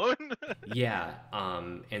mind blowing. Yeah,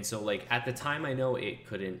 and so like at the time I know it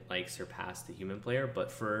couldn't like surpass the human player,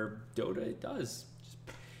 but for Dota it does.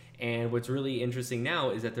 And what's really interesting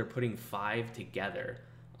now is that they're putting 5 together,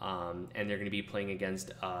 and they're going to be playing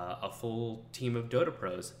against a full team of Dota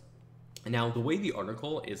pros. And now the way the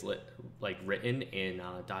article is written in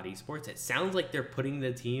 .esports, it sounds like they're putting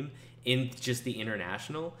the team in just the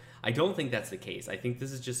International. I don't think that's the case. I think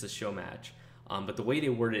this is just a show match. But the way they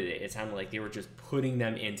worded it, it sounded like they were just putting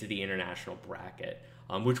them into the International bracket,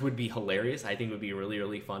 which would be hilarious. I think would be really,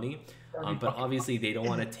 really funny. But obviously they don't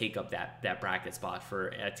want to take up that bracket spot for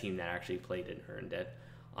a team that actually played and earned it.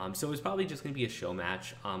 So it's probably just going to be a show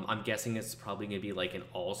match. I'm guessing it's probably going to be like an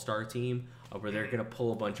all-star team where they're going to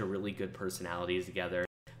pull a bunch of really good personalities together,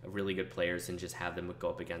 really good players, and just have them go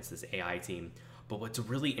up against this AI team. But what's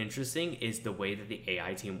really interesting is the way that the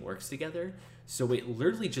AI team works together. So it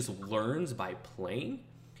literally just learns by playing,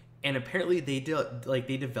 and apparently they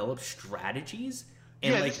develop strategies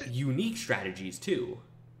and unique strategies too.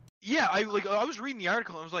 Yeah, I was reading the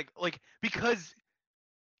article and I was like because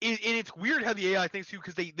and it's weird how the AI thinks too,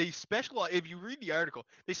 because they specialize. If you read the article,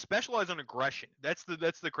 they specialize on aggression. That's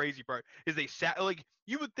the crazy part. Is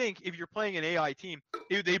you would think if you're playing an AI team,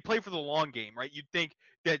 they play for the long game, right? You'd think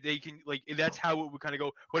that they can that's how it would kind of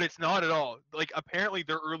go, but it's not at all. Like apparently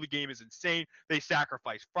their early game is insane. They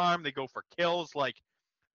sacrifice farm. They go for kills.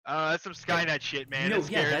 That's some Skynet shit, man.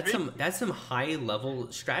 That's some high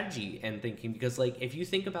level strategy and thinking, because like if you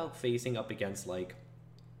think about facing up against like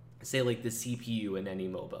say like the CPU in any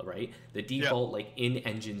MOBA, right? The default like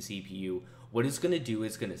in-engine CPU, what it's gonna do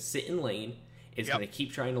is gonna sit in lane, it's gonna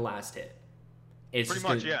keep trying to last hit. It's Pretty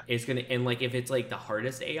just much, gonna, it's gonna, and like if it's like the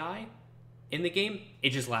hardest AI in the game, it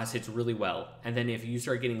just last hits really well. And then if you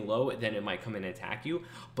start getting low, then it might come and attack you.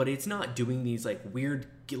 But it's not doing these like weird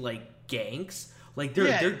like ganks. Like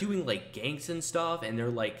they're doing like ganks and stuff, and they're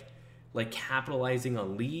like capitalizing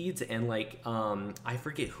on leads, and like I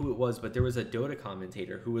forget who it was, but there was a Dota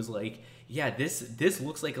commentator who was like, yeah, this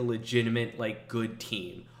looks like a legitimate like good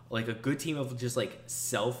team, like a good team of just like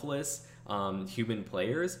selfless human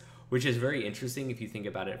players, which is very interesting if you think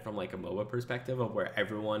about it from like a MOBA perspective of where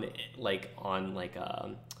everyone like on like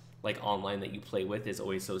online that you play with is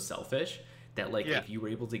always so selfish that like if you were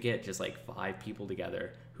able to get just like 5 people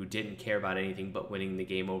together who didn't care about anything but winning the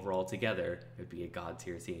game overall together, it would be a god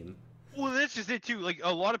tier team. Well, that's just it too. Like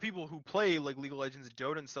a lot of people who play like League of Legends and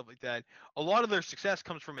Dota and stuff like that, a lot of their success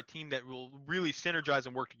comes from a team that will really synergize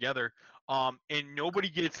and work together. And nobody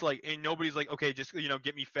gets like, and nobody's like, okay, just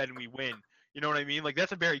get me fed and we win. You know what I mean? Like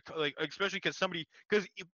that's a very like, especially because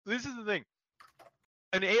this is the thing.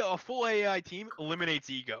 A full AI team eliminates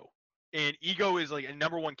ego, and ego is like a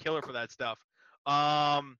 #1 killer for that stuff.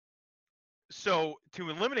 So to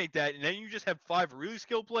eliminate that, and then you just have 5 really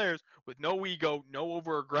skilled players with no ego, no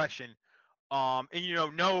over aggression, and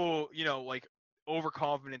no like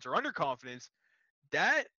overconfidence or underconfidence.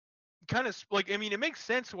 That kind of like, I mean, it makes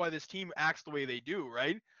sense why this team acts the way they do,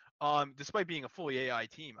 right? Despite being a fully AI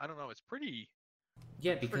team, I don't know, it's pretty.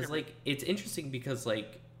 Yeah, because like it's interesting because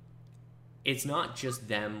like it's not just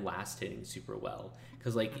them last hitting super well,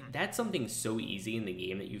 because like that's something so easy in the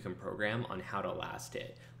game that you can program on how to last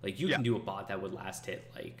hit. Like you can do a bot that would last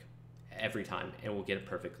hit like every time and will get it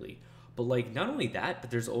perfectly. But like not only that, but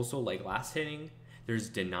there's also like last hitting, there's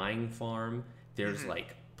denying farm, there's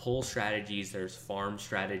like pull strategies, there's farm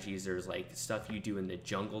strategies, there's like stuff you do in the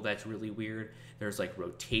jungle that's really weird. There's like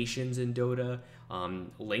rotations in Dota.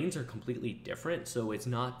 Lanes are completely different, so it's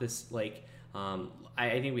not this like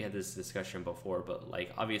I think we had this discussion before, but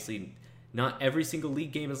like obviously not every single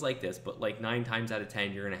league game is like this, but like 9 times out of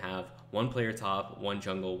 10 you're gonna have 1 player top, 1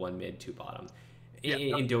 jungle, 1 mid, 2 bottom.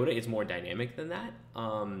 In Dota it's more dynamic than that,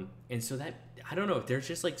 and so that I don't know, there's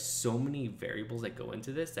just like so many variables that go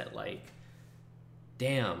into this that like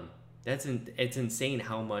damn, it's insane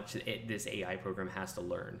how much this AI program has to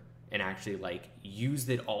learn and actually like use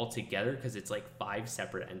it all together, because it's like 5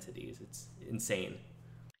 separate entities. It's insane.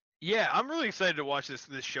 Yeah, I'm really excited to watch this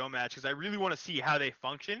show match because I really want to see how they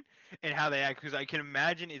function and how they act. Because I can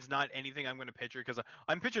imagine it's not anything I'm going to picture. Because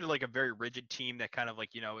I'm picturing like a very rigid team that kind of like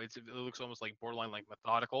it looks almost like borderline like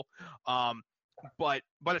methodical. But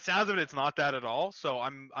it sounds of it's not that at all. So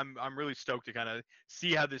I'm really stoked to kind of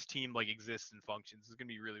see how this team like exists and functions. It's gonna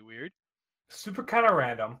be really weird. Super kind of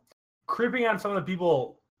random. Creeping on some of the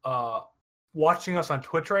people watching us on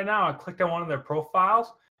Twitch right now, I clicked on one of their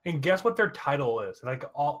profiles. And guess what their title is? Like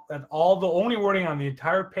all the only wording on the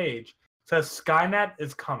entire page says Skynet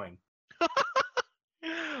is coming.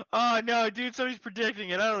 Oh no, dude! Somebody's predicting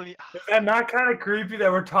it. I don't. Is that not kind of creepy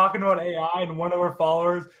that we're talking about AI and one of our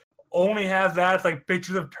followers only has that? It's like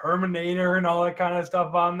pictures of Terminator and all that kind of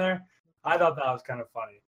stuff on there. I thought that was kind of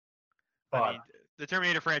funny. But I mean, the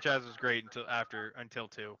Terminator franchise was great until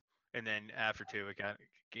 2, and then after 2, it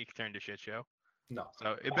turned to shit show. No.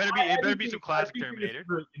 So it better be some classic Terminator.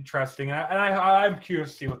 Really interesting, and I'm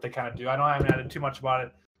curious to see what they kind of do. I know I haven't added too much about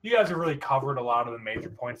it. You guys have really covered a lot of the major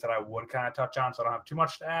points that I would kind of touch on, so I don't have too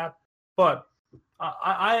much to add. But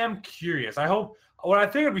I am curious. I hope what I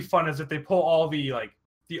think would be fun is if they pull all the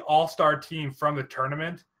all-star team from the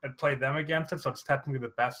tournament and play them against it, so it's technically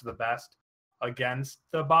the best of the best against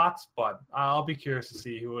the bots. But I'll be curious to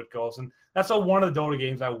see who it goes, and that's one of the Dota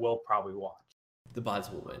games I will probably watch. The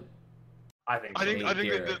bots will win. I think they're going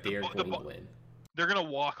to win. They're gonna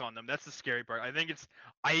walk on them. That's the scary part. I think it's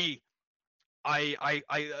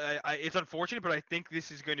it's unfortunate, but I think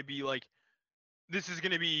this is going to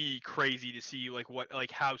be crazy to see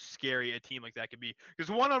how scary a team like that could be.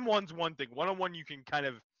 Because one-on-one's one thing. One-on-one you can kind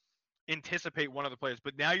of anticipate one of the players,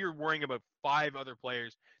 but now you're worrying about 5 other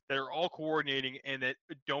players that are all coordinating and that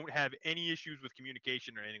don't have any issues with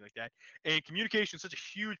communication or anything like that. And communication is such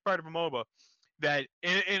a huge part of a MOBA. And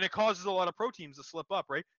it causes a lot of pro teams to slip up,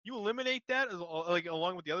 right? You eliminate that, like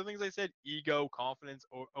along with the other things I said, ego, confidence,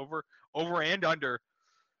 over and under.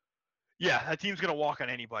 Yeah, that team's gonna walk on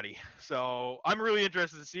anybody. So I'm really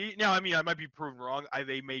interested to see. Now, I mean, I might be proven wrong.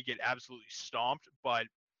 They may get absolutely stomped, but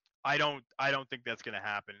I don't think that's gonna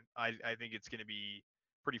happen. I think it's gonna be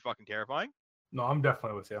pretty fucking terrifying. No, I'm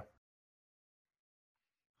definitely with you.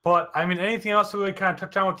 But I mean, anything else we would kind of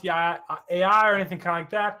touch on with the AI or anything kind of like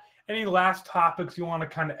that? any last topics you want to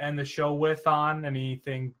kind of end the show with on?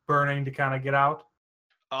 Anything burning to kind of get out?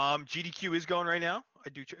 GDQ is going right now. I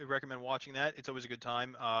do recommend watching that. It's always a good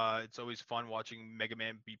time. It's always fun watching Mega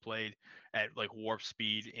Man be played at like warp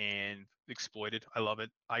speed and exploited. I love it.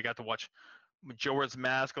 I got to watch Majora's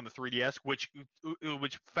Mask on the 3DS, which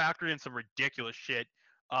factored in some ridiculous shit.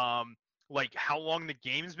 Like how long the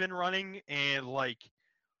game's been running, and like,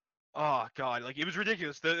 oh god, like it was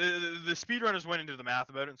ridiculous. The speedrunners went into the math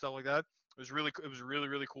about it and stuff like that. It was really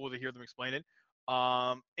really cool to hear them explain it.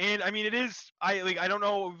 And I mean, it is. I don't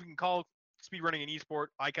know if we can call speedrunning an esport.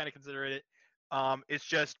 I kind of consider it. It's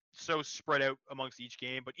just so spread out amongst each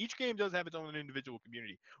game, but each game does have its own individual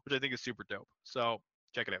community, which I think is super dope. So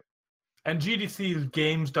check it out. And GDC's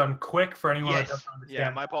games done quick for anyone that doesn't understand.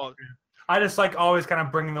 Yeah, my apologies. I just like always kind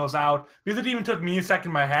of bringing those out because it even took me a second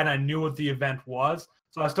in my head. I knew what the event was.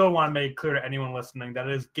 So I still want to make it clear to anyone listening that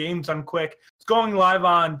it is Games Done Quick. It's going live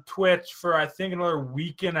on Twitch for, I think, another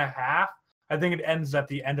week and a half. I think it ends at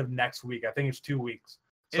the end of next week. I think it's 2 weeks.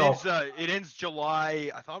 So It ends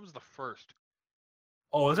July. I thought it was the 1st.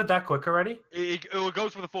 Oh, is it that quick already? It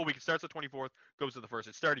goes for the full week. It starts the 24th, goes to the 1st.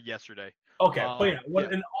 It started yesterday. Okay, but yeah,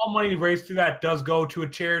 and all money raised through that does go to a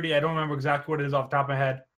charity. I don't remember exactly what it is off the top of my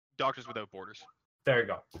head. Doctors Without Borders. There you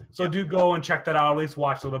go. So do go and check that out. At least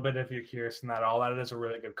watch a little bit if you're curious and that all that. It is a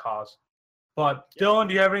really good cause. But Dylan,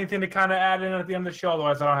 do you have anything to kind of add in at the end of the show?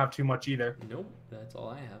 Otherwise, I don't have too much either. Nope, that's all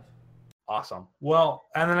I have. Awesome. Well,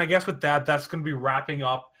 and then I guess with that, that's going to be wrapping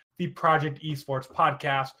up the Project Esports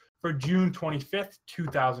podcast for June 25th,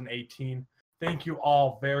 2018. Thank you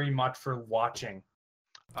all very much for watching.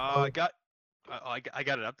 I got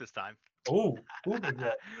it up this time. Oh,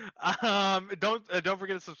 don't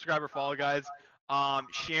forget to subscribe or follow, guys.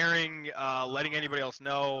 Sharing, letting anybody else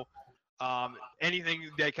know.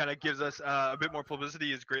 Anything that kind of gives us a bit more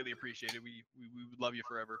publicity is greatly appreciated. We would love you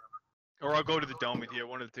forever. Or I'll go to the dome with you,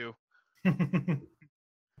 one of the two.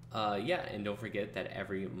 Yeah, and don't forget that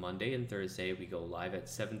every Monday and Thursday we go live at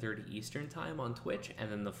 7:30 Eastern time on Twitch,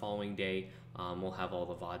 and then the following day we'll have all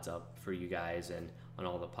the VODs up for you guys and on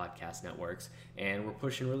all the podcast networks. And we're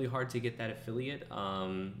pushing really hard to get that affiliate,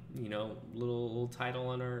 little title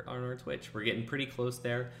on our Twitch. We're getting pretty close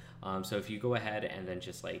there. So if you go ahead and then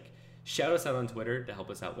just like shout us out on Twitter to help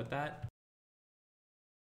us out with that.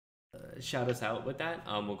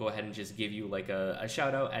 We'll go ahead and just give you like a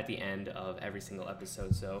shout out at the end of every single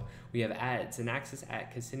episode. So we have at Xanaxis,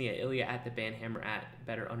 at Cassinia Ilya, at the Bandhammer, at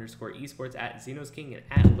Better_Esports, at Xenos King, and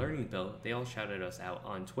at Learning Bill. They all shouted us out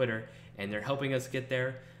on Twitter, and they're helping us get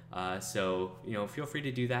there. So feel free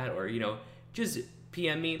to do that, or just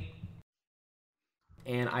PM me,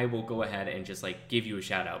 and I will go ahead and just like give you a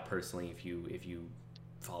shout out personally if you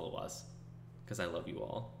follow us, because I love you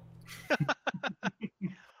all.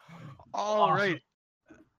 All right.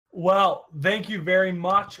 Well, thank you very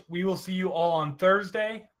much. We will see you all on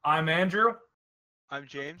Thursday. I'm Andrew. I'm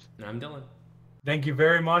James. And I'm Dylan. Thank you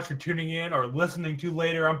very much for tuning in or listening to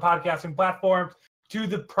later on podcasting platforms to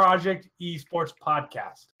the Project Esports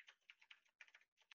podcast.